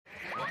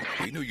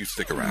We knew you'd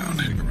stick around.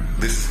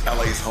 This is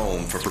LA's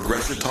home for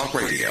progressive talk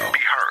radio. Be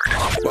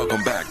heard.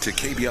 Welcome back to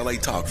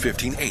KBLA Talk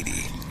 1580.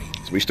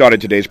 So we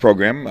started today's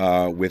program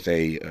with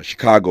a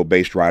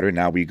Chicago-based writer.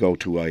 Now we go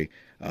to a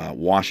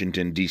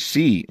Washington,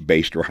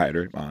 D.C.-based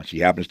writer. She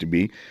happens to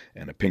be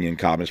an opinion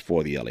columnist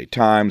for the LA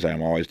Times. I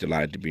am always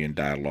delighted to be in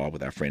dialogue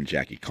with our friend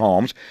Jackie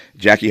Combs.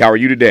 Jackie, how are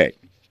you today?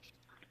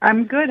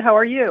 I'm good. How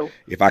are you?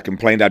 If I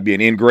complained, I'd be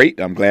an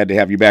ingrate. I'm glad to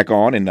have you back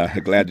on and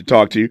glad to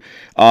talk to you.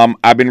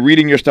 I've been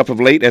reading your stuff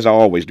of late, as I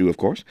always do, of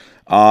course.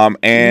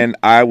 And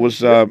I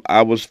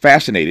was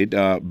fascinated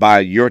by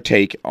your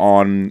take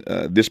on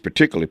this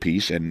particular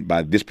piece, and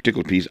by this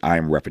particular piece, I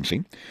am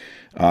referencing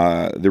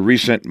the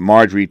recent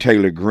Marjorie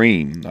Taylor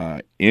Greene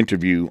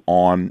interview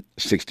on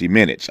 60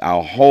 Minutes.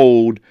 I'll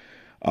hold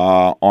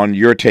on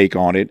your take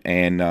on it,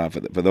 and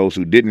for those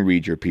who didn't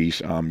read your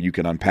piece, you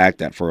can unpack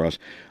that for us.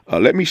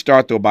 Let me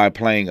start, though, by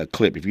playing a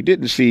clip. If you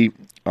didn't see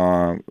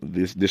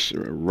this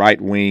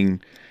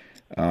right-wing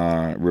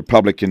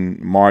Republican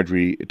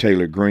Marjorie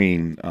Taylor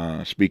Greene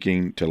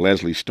speaking to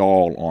Leslie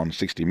Stahl on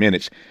 60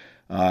 Minutes,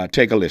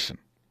 take a listen.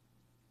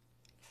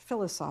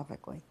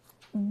 Philosophically,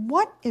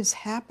 what is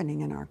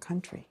happening in our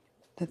country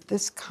that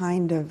this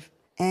kind of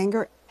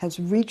anger has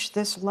reached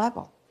this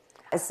level?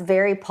 It's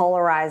very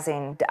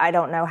polarizing. I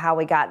don't know how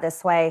we got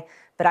this way,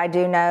 but I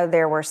do know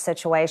there were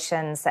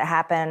situations that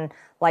happened,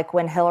 like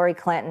when Hillary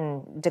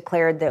Clinton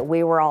declared that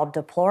we were all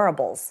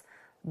deplorables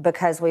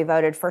because we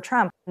voted for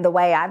Trump. The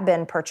way I've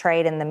been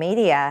portrayed in the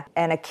media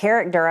and a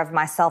character of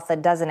myself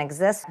that doesn't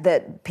exist,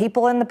 that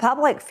people in the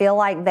public feel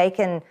like they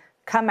can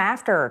come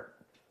after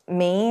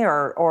me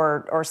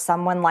or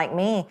someone like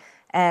me,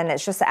 and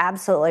it's just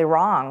absolutely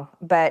wrong.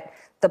 But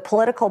the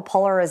political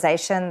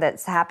polarization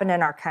that's happened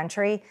in our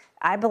country,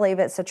 I believe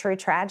it's a true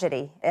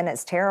tragedy, and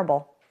it's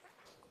terrible.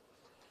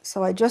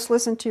 So I just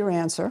listened to your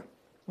answer,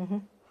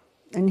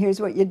 and here's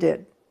what you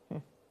did.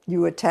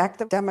 You attacked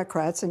the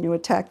Democrats and you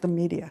attacked the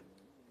media.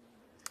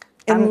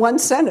 In one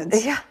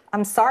sentence. Yeah,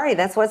 I'm sorry,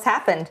 that's what's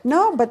happened.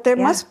 No, but there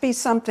must be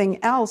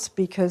something else,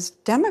 because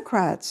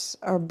Democrats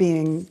are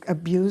being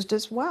abused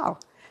as well.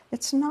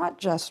 It's not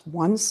just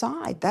one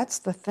side, that's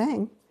the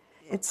thing.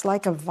 It's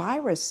like a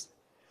virus.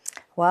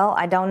 Well,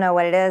 I don't know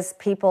what it is.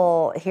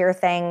 People hear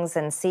things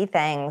and see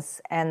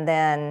things, and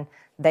then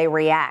they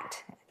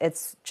react.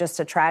 It's just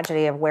a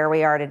tragedy of where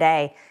we are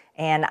today.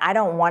 And I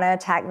don't want to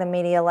attack the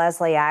media,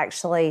 Leslie. I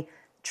actually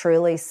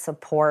truly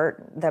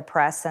support the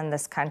press in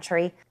this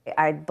country.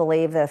 I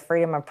believe the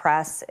freedom of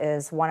press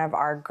is one of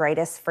our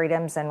greatest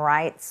freedoms and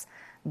rights,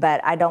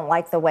 but I don't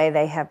like the way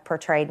they have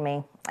portrayed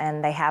me,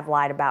 and they have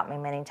lied about me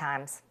many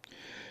times.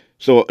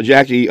 So,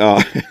 Jackie,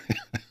 it's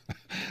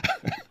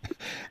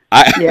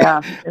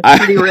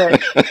pretty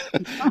rich.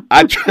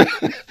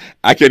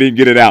 I can't even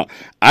get it out.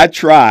 I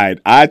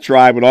tried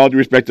with all due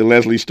respect to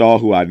Leslie Stahl,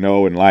 who I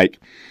know and like.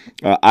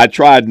 I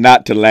tried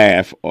not to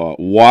laugh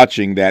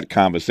watching that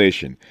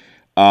conversation.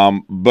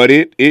 But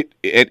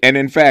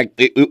in fact,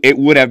 it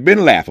would have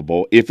been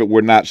laughable if it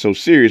were not so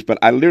serious. But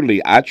I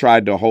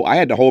had to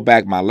hold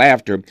back my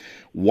laughter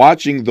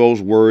watching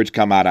those words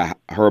come out of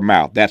her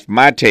mouth. That's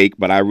my take,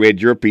 but I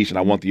read your piece, and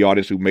I want the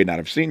audience who may not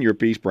have seen your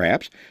piece,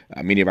 perhaps,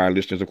 many of our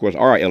listeners, of course,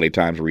 are LA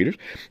Times readers.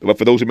 But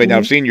for those who may not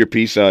have seen your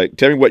piece, tell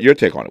me what your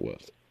take on it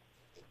was.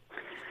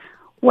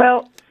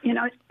 Well,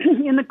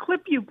 in the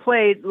clip you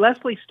played,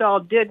 Leslie Stahl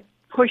did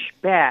push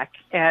back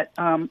at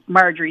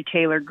Marjorie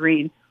Taylor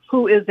Greene,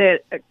 who is,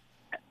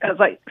 as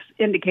I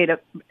indicate, an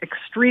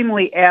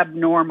extremely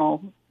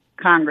abnormal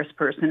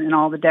congressperson in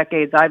all the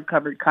decades I've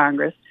covered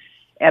Congress,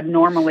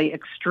 abnormally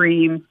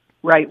extreme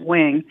right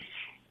wing.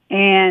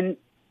 And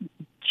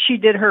she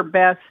did her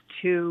best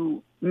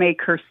to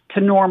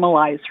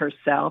normalize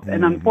herself.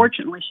 And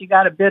unfortunately, she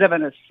got a bit of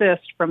an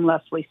assist from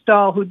Leslie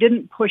Stahl, who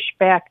didn't push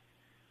back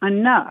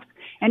enough.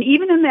 And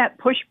even in that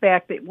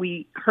pushback that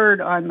we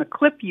heard on the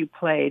clip you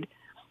played,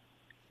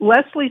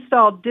 Leslie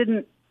Stahl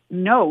didn't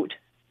note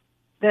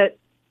that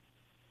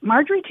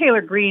Marjorie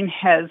Taylor Greene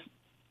has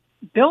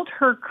built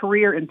her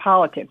career in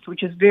politics,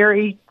 which is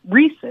very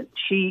recent.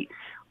 She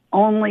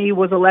only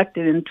was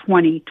elected in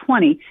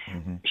 2020.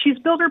 She's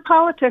built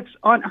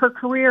her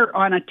career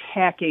on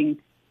attacking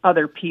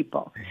other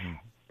people.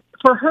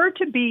 For her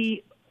to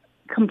be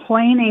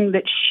complaining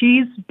that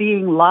she's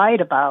being lied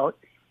about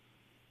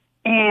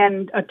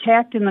and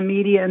attacked in the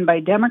media and by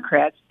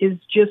Democrats is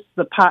just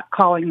the pot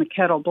calling the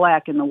kettle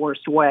black in the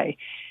worst way.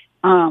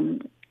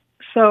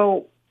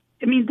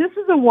 This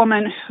is a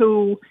woman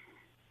who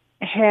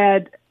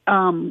had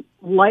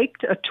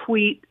liked a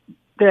tweet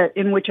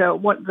in which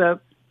the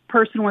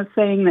person was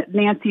saying that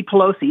Nancy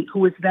Pelosi, who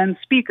was then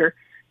Speaker,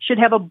 should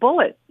have a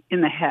bullet in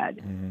the head.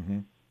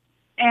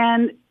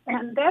 And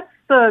that's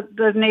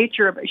the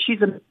nature of it.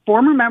 She's a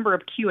former member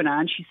of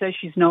QAnon. She says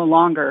she's no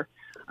longer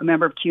a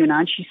member of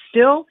QAnon. She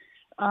still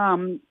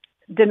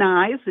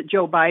denies that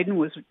Joe Biden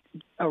was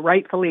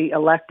rightfully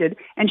elected.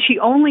 And she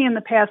only in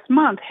the past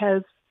month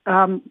has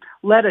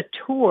led a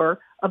tour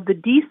of the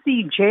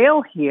D.C.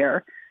 jail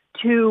here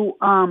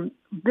to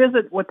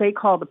visit what they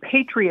call the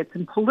patriots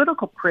and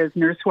political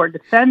prisoners who are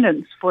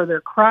defendants for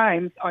their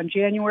crimes on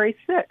January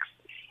 6th,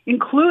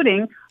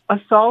 including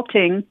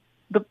assaulting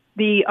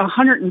the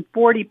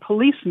 140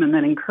 policemen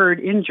that incurred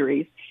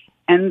injuries,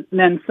 and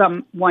then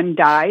one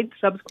died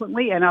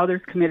subsequently, and others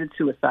committed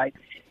suicide.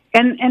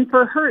 And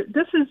for her,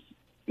 this is,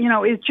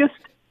 it's just,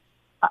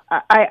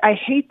 I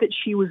hate that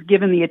she was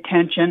given the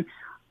attention.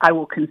 I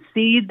will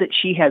concede that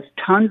she has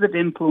tons of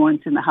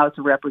influence in the House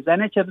of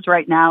Representatives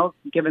right now,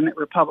 given that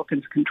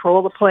Republicans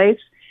control the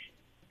place.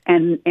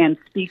 And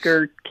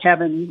Speaker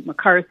Kevin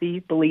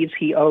McCarthy believes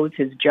he owes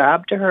his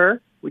job to her,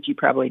 which he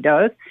probably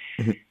does.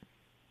 Mm-hmm.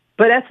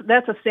 But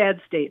that's a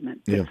sad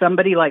statement that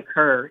somebody like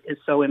her is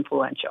so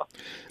influential.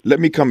 Let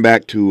me come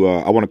back to,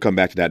 I want to come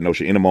back to that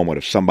notion in a moment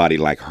of somebody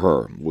like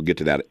her. We'll get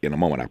to that in a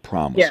moment, I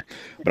promise. Yeah.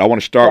 But I want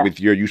to start with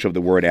your use of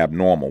the word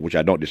abnormal, which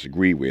I don't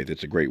disagree with.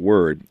 It's a great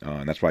word,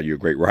 and that's why you're a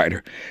great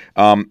writer.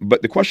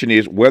 But the question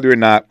is whether or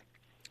not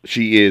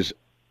she is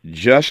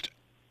just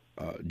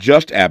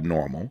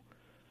abnormal,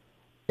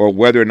 or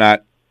whether or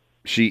not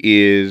she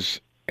is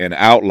an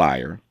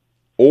outlier,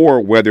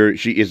 or whether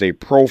she is a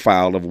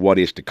profile of what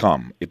is to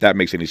come, if that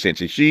makes any sense.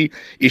 Is she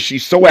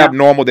so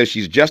abnormal that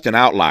she's just an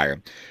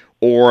outlier,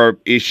 or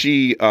is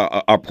she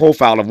a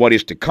profile of what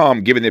is to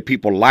come, given that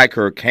people like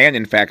her can,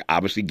 in fact,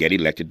 obviously get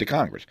elected to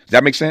Congress? Does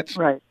that make sense?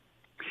 Right.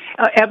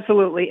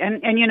 Absolutely.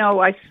 And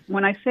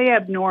when I say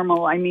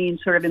abnormal, I mean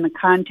sort of in the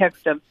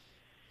context of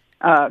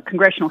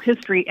congressional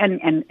history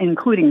and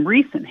including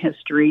recent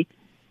history.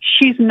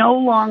 She's no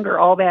longer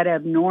all that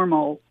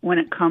abnormal when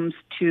it comes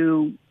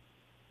to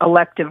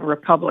elective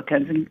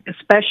Republicans, and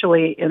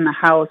especially in the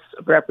House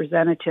of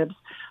Representatives,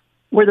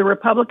 where the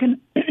Republican,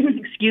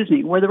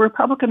 where the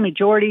Republican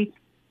majority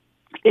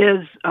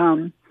is,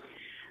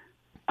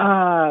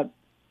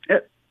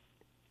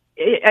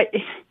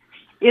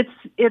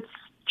 it's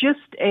just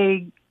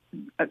a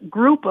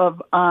group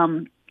of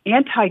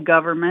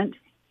anti-government,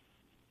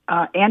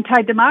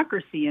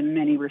 anti-democracy in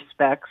many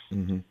respects,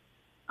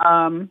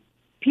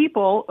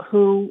 people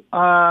who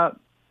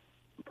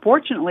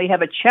fortunately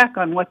have a check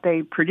on what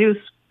they produce,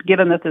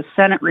 given that the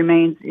Senate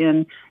remains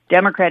in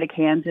Democratic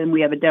hands and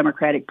we have a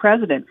Democratic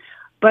president.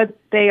 But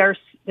they are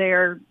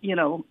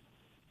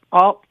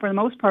all, for the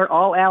most part,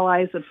 all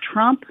allies of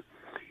Trump.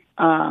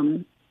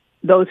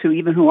 Those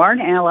who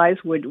aren't allies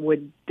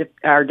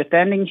are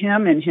defending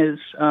him in his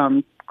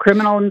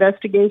criminal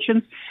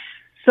investigations.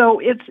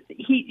 So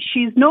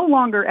she's no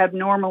longer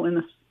abnormal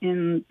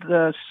in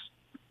the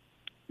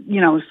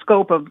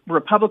scope of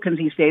Republicans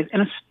these days,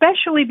 and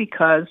especially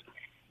because,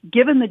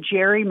 given the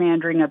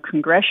gerrymandering of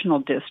congressional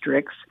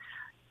districts,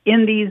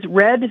 in these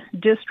red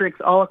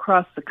districts all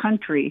across the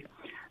country,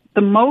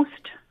 the most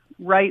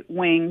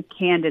right-wing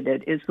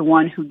candidate is the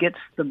one who gets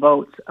the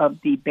votes of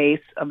the base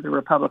of the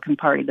Republican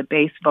Party, the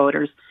base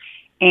voters.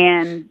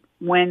 And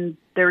when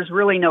there's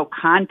really no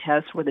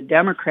contest with a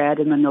Democrat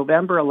in the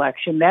November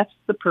election, that's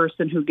the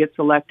person who gets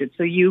elected.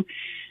 So you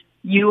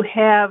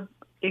have,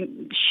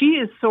 she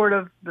is sort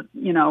of,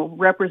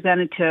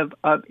 representative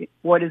of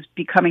what is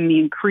becoming the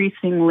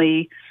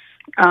increasingly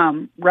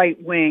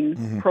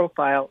right-wing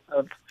profile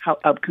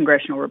of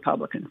congressional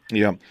Republicans.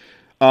 Yeah.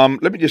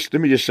 Let me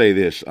just say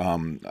this.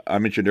 I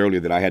mentioned earlier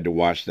that I had to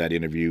watch that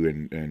interview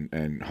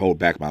and hold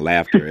back my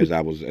laughter as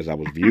I was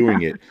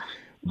viewing it.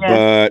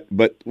 Yes.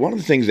 But one of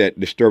the things that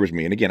disturbs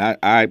me, and again,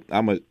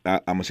 I'm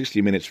a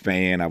 60 Minutes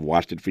fan. I've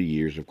watched it for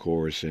years, of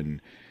course,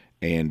 and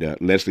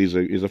Leslie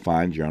is a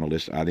fine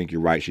journalist. I think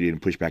you're right. She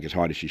didn't push back as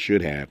hard as she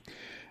should have.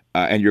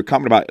 And your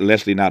comment about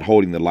Leslie not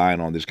holding the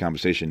line on this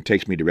conversation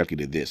takes me directly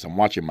to this. I'm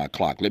watching my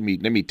clock. Let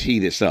me tee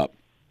this up.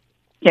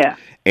 Yeah.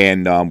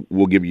 And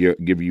we'll give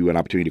you an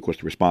opportunity, of course,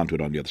 to respond to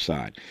it on the other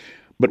side.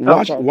 But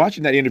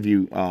watching that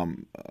interview,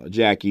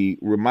 Jackie,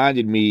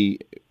 reminded me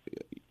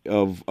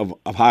of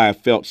how I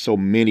felt so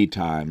many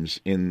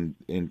times in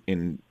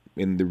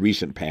the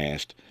recent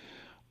past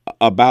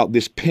about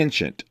this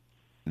penchant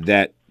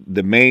that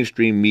the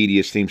mainstream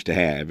media seems to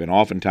have, and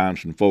oftentimes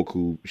from folk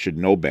who should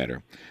know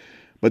better.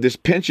 But this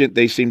penchant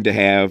they seem to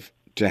have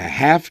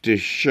to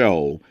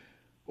show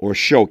or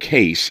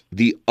showcase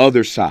the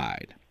other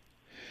side.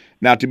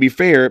 Now, to be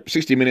fair,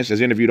 60 Minutes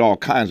has interviewed all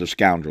kinds of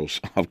scoundrels,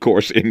 of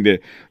course, in the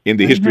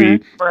history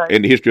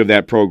in the history of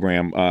that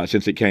program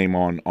since it came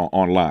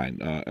online,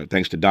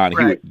 thanks to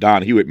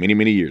Don Hewitt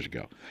many years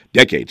ago,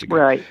 decades ago.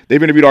 Right.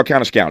 They've interviewed all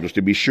kinds of scoundrels,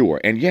 to be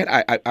sure, and yet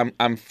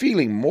I'm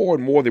feeling more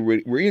and more that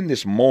we're in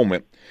this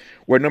moment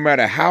where no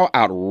matter how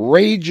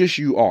outrageous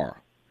you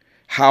are,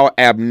 how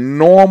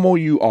abnormal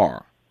you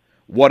are,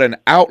 what an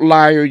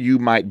outlier you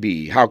might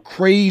be, how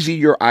crazy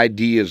your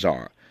ideas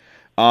are,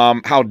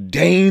 how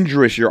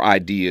dangerous your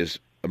ideas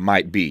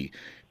might be.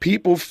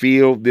 People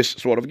feel this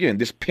sort of, again,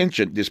 this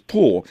penchant, this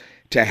pull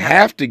to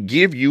have to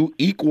give you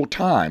equal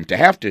time, to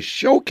have to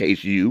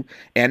showcase you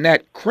and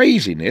that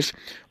craziness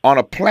on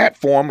a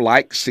platform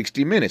like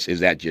 60 Minutes. Is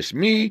that just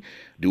me?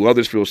 Do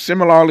others feel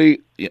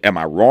similarly? Am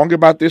I wrong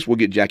about this? We'll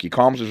get Jackie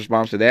Combs'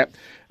 response to that.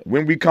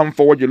 When we come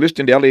forward, you're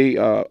listening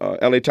to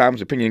LA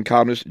Times opinion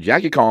columnist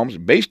Jackie Combs,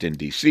 based in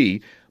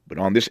D.C., but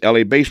on this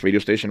LA-based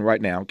radio station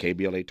right now,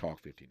 KBLA Talk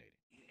 1580.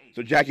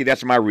 So, Jackie,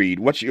 that's my read.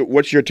 What's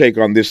your take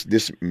on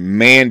this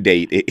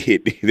mandate?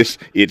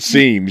 It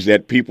seems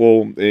that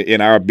people in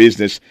our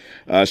business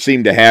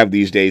seem to have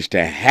these days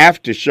to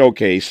have to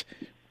showcase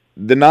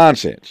the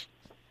nonsense.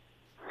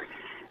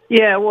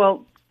 Yeah,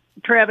 well,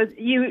 Tavis,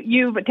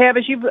 you've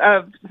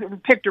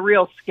picked a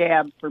real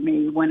scab for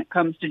me when it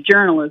comes to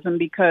journalism,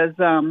 because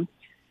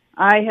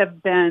I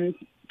have been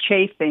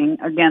chafing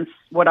against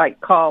what I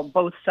call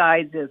both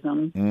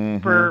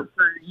sidesism for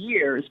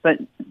years, but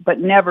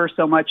never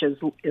so much as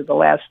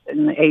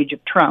in the age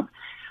of Trump.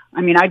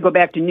 I mean, I'd go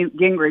back to Newt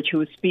Gingrich, who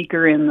was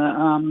speaker in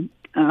the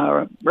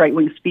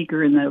right-wing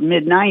speaker in the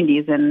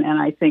mid-'90s, and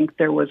I think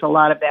there was a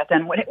lot of that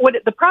then. What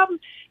the problem,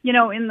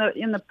 in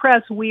the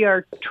press, we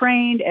are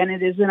trained, and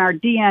it is in our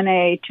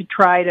DNA to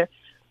try to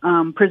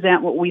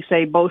present what we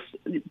say, both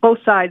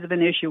sides of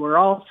an issue or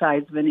all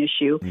sides of an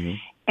issue,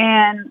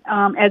 and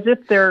as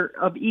if they're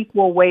of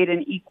equal weight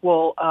and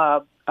equal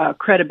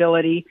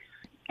credibility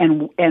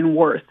and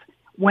worth.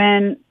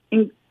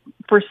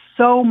 For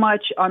so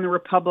much on the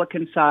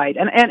Republican side,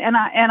 and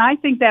I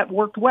think that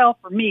worked well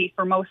for me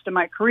for most of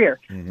my career.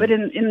 But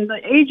in the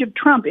age of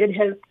Trump, it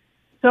has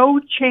so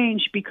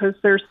changed because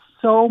there's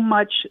so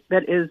much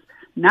that is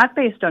not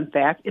based on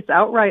fact; it's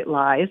outright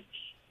lies.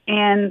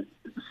 And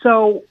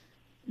so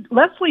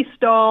Leslie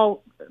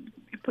Stahl,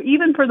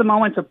 even for the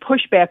moments of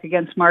pushback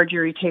against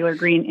Marjorie Taylor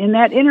Greene, in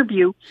that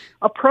interview,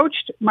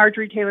 approached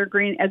Marjorie Taylor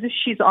Greene as if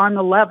she's on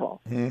the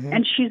level,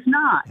 and she's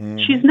not.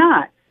 She's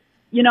not.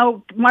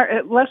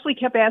 Leslie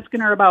kept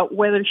asking her about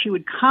whether she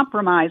would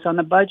compromise on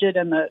the budget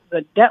and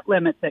the debt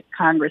limit that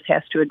Congress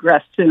has to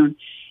address soon.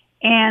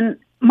 And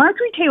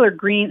Marjorie Taylor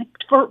Greene,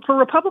 for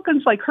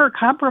Republicans like her,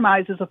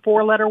 compromise is a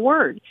four-letter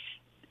word.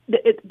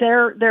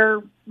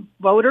 Their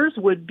voters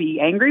would be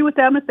angry with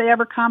them if they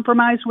ever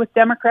compromised with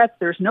Democrats.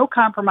 There's no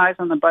compromise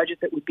on the budget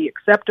that would be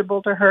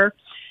acceptable to her.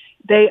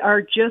 They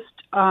are just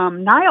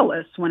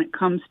nihilists when it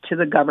comes to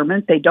the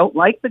government. They don't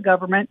like the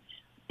government.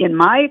 In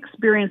my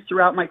experience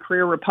throughout my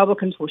career,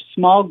 Republicans were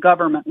small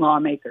government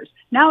lawmakers.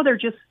 Now they're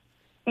just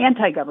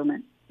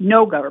anti-government,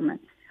 no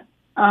government.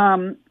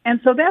 And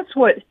so that's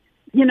what,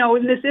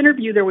 in this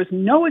interview, there was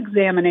no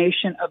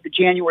examination of the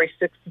January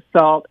 6th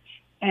assault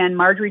and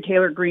Marjorie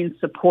Taylor Greene's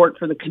support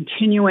for the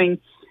continuing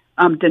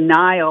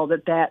denial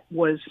that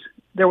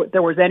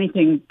there was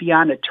anything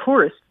beyond a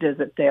tourist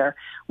visit there.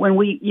 When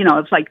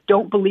it's like,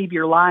 don't believe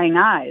your lying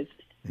eyes.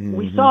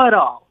 We saw it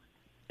all.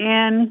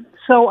 And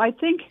so I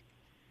think,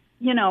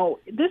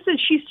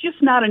 she's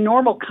just not a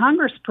normal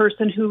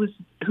congressperson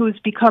who's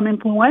become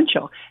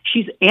influential.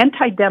 She's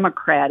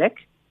anti-democratic,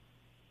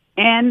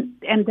 and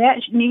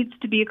that needs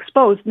to be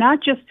exposed.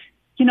 Not just,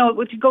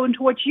 to go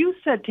into what you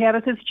said,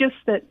 Tavis, it's just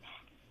that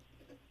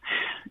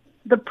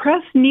the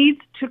press needs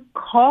to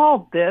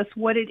call this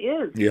what it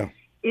is. Yeah.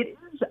 It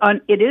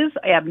is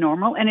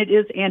abnormal, and it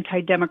is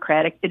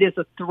anti-democratic. It is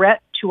a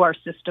threat to our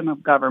system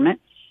of government,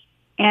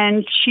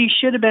 and she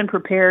should have been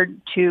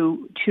prepared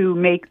to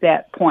make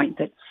that point,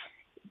 that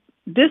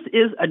this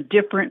is a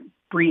different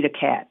breed of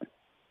cat,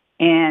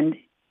 and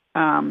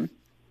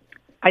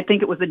I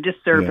think it was a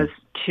disservice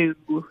to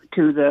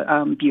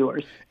the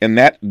viewers. And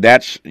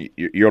that's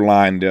your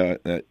line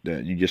that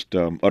you just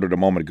uttered a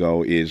moment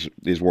ago is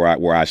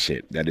where I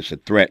sit. That it's a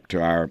threat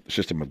to our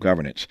system of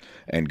governance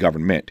and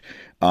government.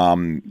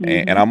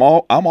 And I'm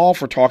all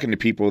for talking to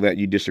people that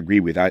you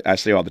disagree with. I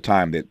say all the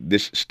time that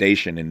this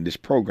station and this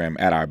program,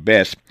 at our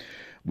best,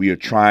 we are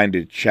trying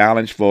to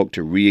challenge folk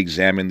to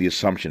re-examine the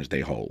assumptions they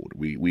hold.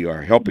 We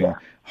are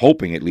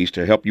hoping at least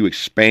to help you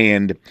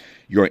expand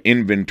your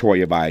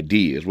inventory of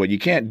ideas. Well, you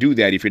can't do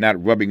that if you're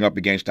not rubbing up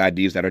against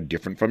ideas that are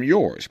different from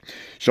yours.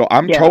 So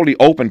I'm totally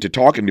open to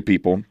talking to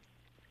people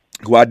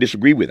who I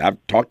disagree with. I've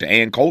talked to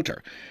Ann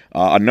Coulter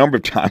a number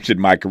of times in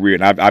my career,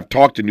 and I've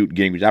talked to Newt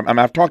Gingrich.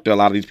 I've talked to a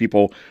lot of these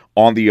people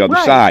on the other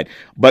side.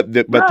 But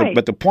the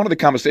point of the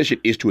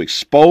conversation is to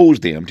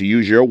expose them, to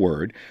use your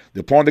word.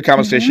 The point of the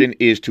conversation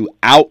is to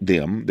out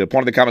them. The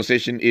point of the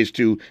conversation is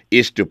to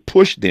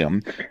push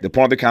them. The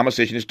point of the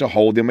conversation is to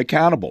hold them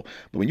accountable.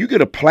 But when you get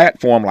a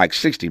platform like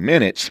 60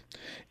 Minutes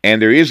and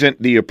there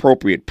isn't the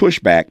appropriate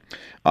pushback,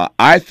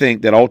 I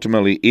think that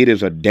ultimately it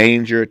is a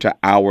danger to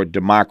our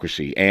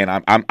democracy. And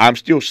I'm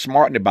still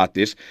smarting about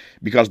this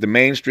because the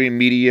mainstream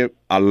media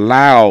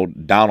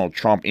allowed Donald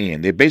Trump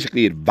in. They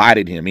basically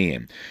invited him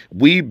in.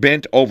 We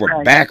bent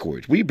over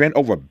backwards. We bent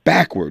over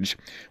backwards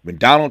when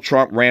Donald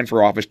Trump ran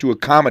for office to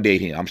accommodate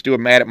him. I'm still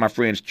mad at my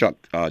friends Chuck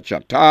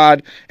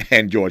Todd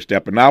and George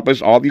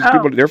Stephanopoulos. All these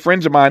people, they're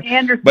friends of mine.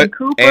 Anderson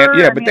Cooper.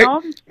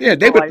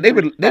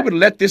 They would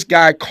let this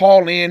guy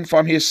call in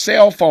from his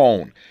cell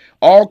phone.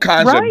 All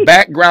kinds of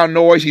background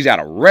noise. He's at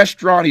a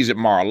restaurant. He's at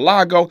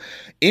Mar-a-Lago.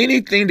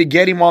 Anything to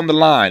get him on the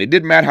line. It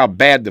didn't matter how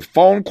bad the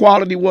phone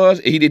quality was.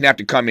 He didn't have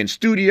to come in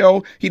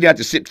studio. He didn't have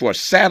to sit for a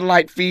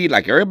satellite feed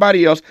like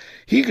everybody else.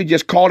 He could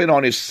just call in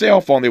on his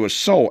cell phone. They were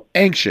so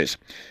anxious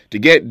to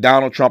get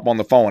Donald Trump on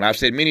the phone. I've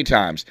said many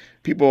times,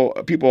 people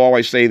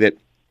always say that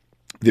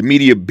the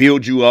media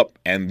builds you up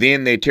and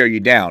then they tear you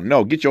down.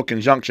 No, get your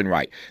conjunction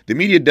right. The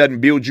media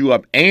doesn't build you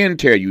up and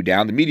tear you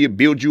down. The media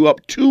builds you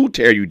up to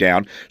tear you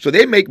down. So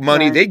they make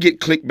money, Right. they get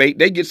clickbait,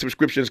 they get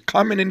subscriptions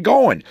coming and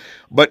going.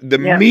 But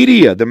the Yeah.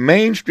 media, the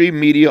mainstream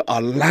media,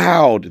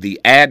 allowed the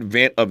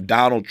advent of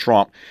Donald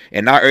Trump.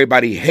 And now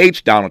everybody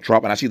hates Donald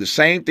Trump. And I see the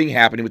same thing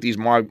happening with these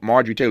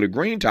Marjorie Taylor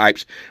Greene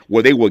types,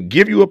 where they will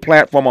give you a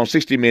platform on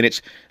 60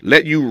 Minutes,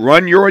 let you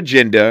run your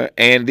agenda,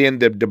 and then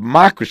the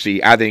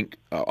democracy, I think,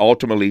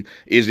 ultimately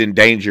is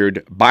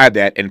endangered by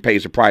that and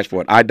pays the price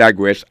for it. I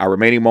digress. Our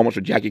remaining moments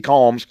with Jackie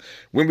Combs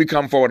when we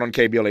come forward on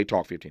KBLA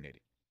Talk 1580.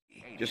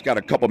 Just got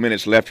a couple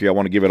minutes left here. I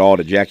want to give it all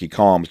to Jackie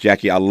Combs.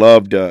 Jackie, I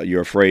loved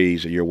your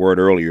phrase, your word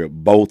earlier,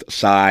 both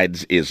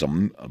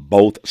sidesism.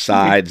 Both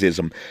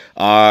sidesism.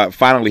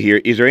 Finally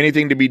here, is there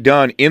anything to be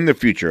done in the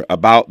future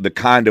about the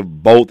kind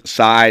of both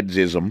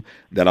sidesism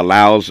that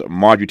allows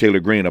Marjorie Taylor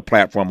Greene a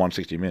platform on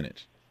 60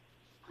 Minutes?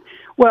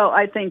 Well,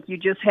 I think you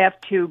just have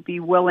to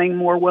be willing,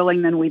 more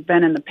willing than we've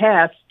been in the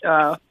past,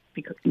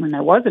 because when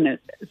there wasn't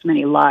as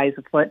many lies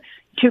afoot,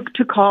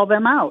 to call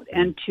them out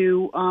and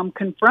to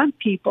confront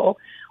people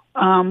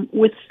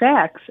with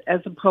facts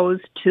as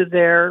opposed to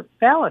their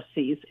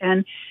fallacies.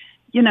 And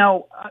you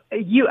know,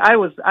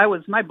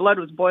 my blood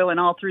was boiling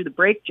all through the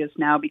break just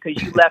now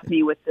because you left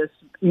me with this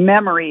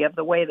memory of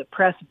the way the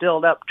press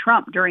built up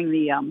Trump during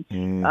the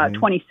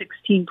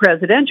 2016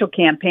 presidential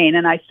campaign.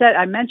 And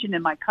I mentioned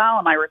in my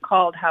column, I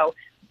recalled how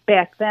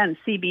back then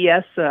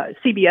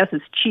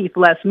CBS's chief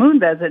Les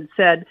Moonves had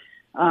said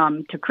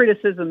to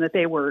criticism that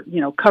they were,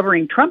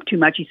 covering Trump too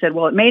much. He said,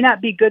 well, it may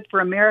not be good for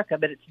America,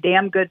 but it's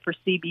damn good for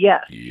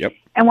CBS. Yep.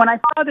 And when I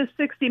saw this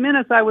 60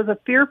 Minutes, I was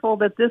fearful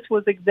that this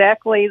was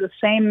exactly the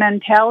same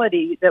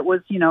mentality that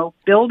was,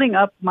 building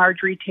up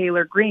Marjorie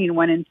Taylor Greene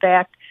when, in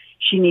fact,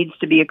 she needs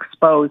to be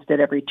exposed at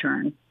every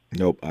turn.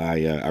 Nope.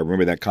 I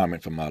remember that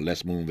comment from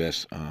Les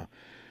Moonves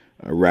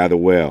rather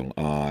well.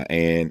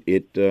 And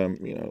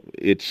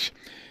it's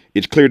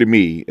clear to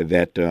me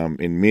that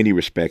in many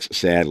respects,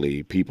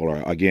 sadly, people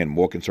are, again,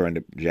 more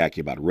concerned,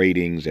 Jackie, about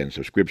ratings and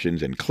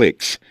subscriptions and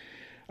clicks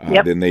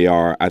than they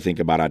are, I think,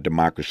 about our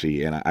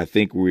democracy. And I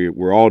think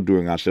we're all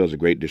doing ourselves a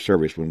great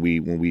disservice when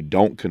we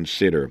don't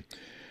consider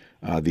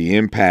the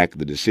impact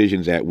the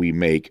decisions that we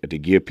make to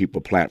give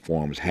people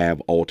platforms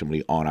have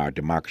ultimately on our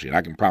democracy. And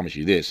I can promise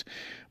you this,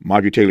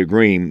 Marjorie Taylor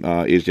Greene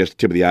is just the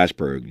tip of the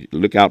iceberg.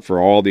 Look out for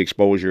all the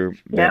exposure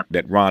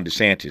that Ron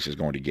DeSantis is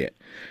going to get.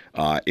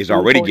 Is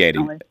already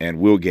getting and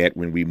will get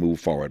when we move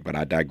forward. But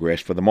I digress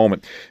for the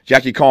moment.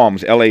 Jackie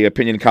Combs, L.A.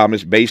 opinion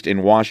columnist based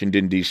in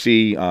Washington,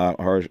 D.C.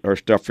 Her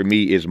stuff for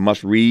me is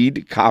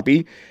must-read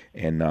copy.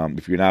 And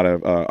if you're not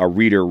a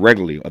reader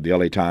regularly of the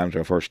L.A. Times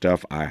or of her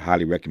stuff, I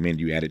highly recommend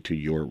you add it to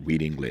your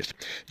reading list.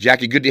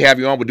 Jackie, good to have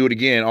you on. We'll do it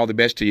again. All the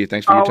best to you.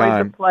 Thanks for your time.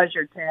 Always a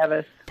pleasure,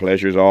 Tavis.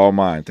 Pleasure's all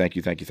mine. Thank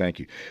you.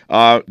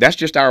 That's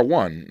just hour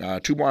one.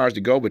 2 more hours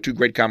to go, but 2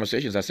 great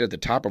conversations. I said at the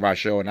top of our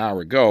show an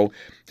hour ago,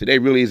 today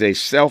really is a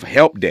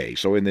self-help day.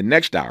 So in the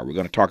next hour, we're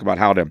going to talk about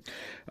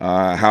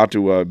how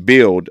to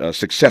build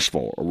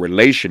successful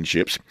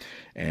relationships.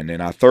 And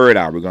in our third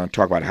hour, we're going to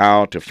talk about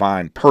how to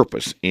find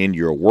purpose in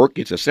your work.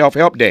 It's a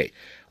self-help day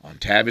on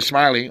Tavis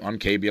Smiley on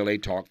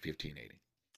KBLA Talk 1580.